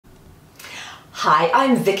Hi,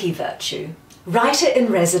 I'm Vicki Virtue, writer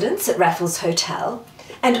in residence at Raffles Hotel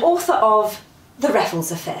and author of The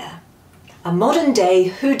Raffles Affair, a modern-day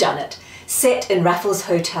whodunit set in Raffles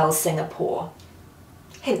Hotel, Singapore,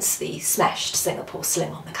 hence the smashed Singapore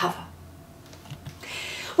Sling on the cover.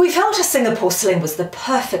 We felt a Singapore Sling was the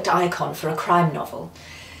perfect icon for a crime novel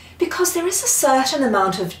because there is a certain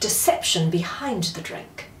amount of deception behind the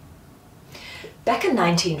drink. Back in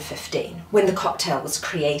 1915, when the cocktail was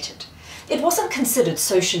created, it wasn't considered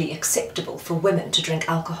socially acceptable for women to drink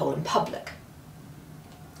alcohol in public.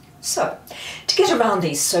 So, to get around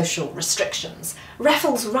these social restrictions,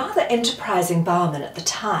 Raffles' rather enterprising barman at the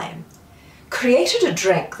time created a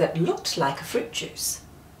drink that looked like a fruit juice,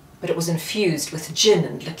 but it was infused with gin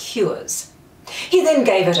and liqueurs. He then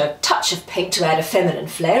gave it a touch of pink to add a feminine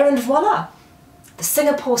flair, and voila! The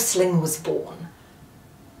Singapore Sling was born.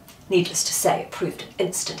 Needless to say, it proved an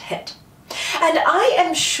instant hit. And I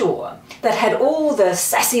am sure that had all the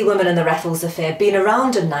sassy women in the Raffles Affair been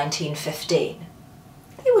around in 1915,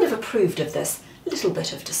 they would have approved of this little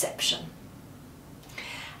bit of deception.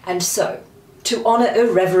 And so, to honour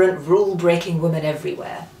irreverent, rule-breaking women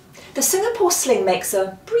everywhere, the Singapore Sling makes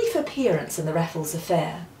a brief appearance in the Raffles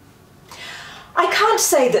Affair. I can't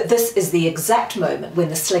say that this is the exact moment when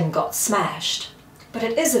the Sling got smashed, but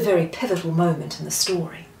it is a very pivotal moment in the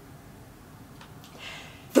story.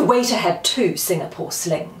 The waiter had two Singapore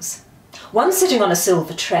Slings, one sitting on a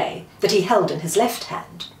silver tray that he held in his left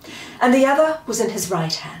hand, and the other was in his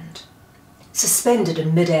right hand, suspended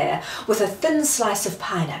in mid-air with a thin slice of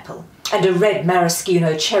pineapple and a red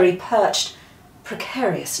maraschino cherry perched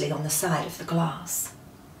precariously on the side of the glass.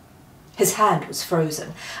 His hand was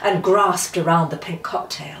frozen and grasped around the pink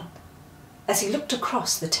cocktail as he looked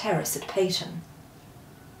across the terrace at Peyton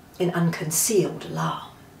in unconcealed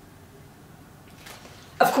alarm.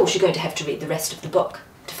 Of course, you're going to have to read the rest of the book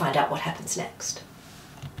to find out what happens next.